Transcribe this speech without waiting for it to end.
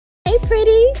Hey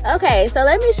pretty. Okay, so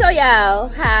let me show y'all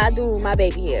how I do my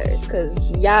baby hairs,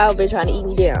 because y'all been trying to eat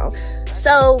me down.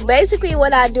 So basically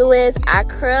what I do is I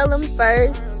curl them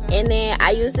first, and then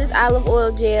I use this olive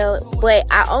oil gel, but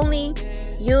I only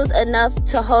use enough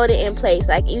to hold it in place.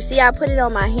 Like you see, I put it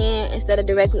on my hand instead of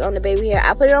directly on the baby hair.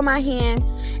 I put it on my hand,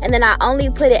 and then I only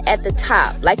put it at the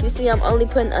top. Like you see, I'm only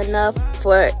putting enough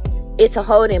for it to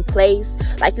hold in place.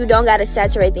 Like you don't got to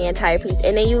saturate the entire piece,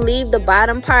 and then you leave the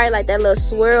bottom part, like that little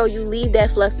swirl, you leave that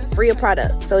fluff free of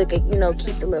product so it can, you know,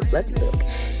 keep the little fluffy look.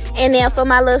 And then for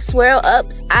my little swirl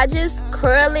ups, I just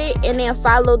curl it and then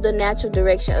follow the natural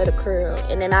direction of the curl,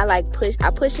 and then I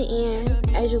push it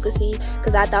in, as you can see,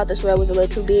 because I thought the swirl was a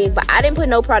little too big, but I didn't put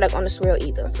no product on the swirl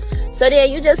either. So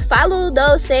then you just follow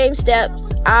those same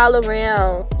steps all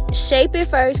around. Shape it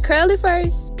first, curl it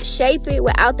first, shape it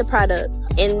without the product,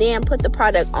 and then put the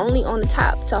product only on the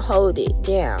top to hold it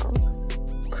down.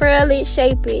 Curl it,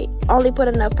 shape it, only put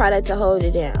enough product to hold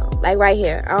it down. Like right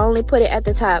here, I only put it at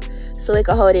the top so it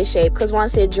can hold its shape, because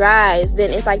once it dries,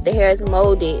 then it's like the hair is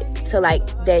molded to like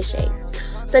that shape.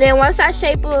 So then once I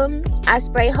shape them, I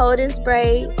spray hold and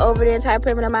spray over the entire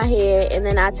perimeter of my head, and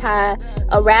then I tie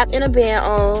a wrap and a band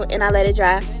on, and I let it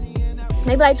dry,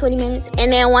 maybe like 20 minutes.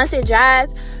 And then once it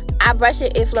dries, I brush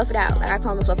it and fluff it out. Like I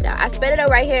comb and fluff it out. I spread it up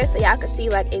right here so y'all can see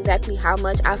like exactly how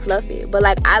much I fluff it. But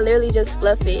like I literally just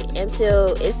fluff it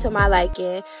until it's to my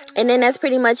liking. And then that's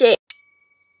pretty much it.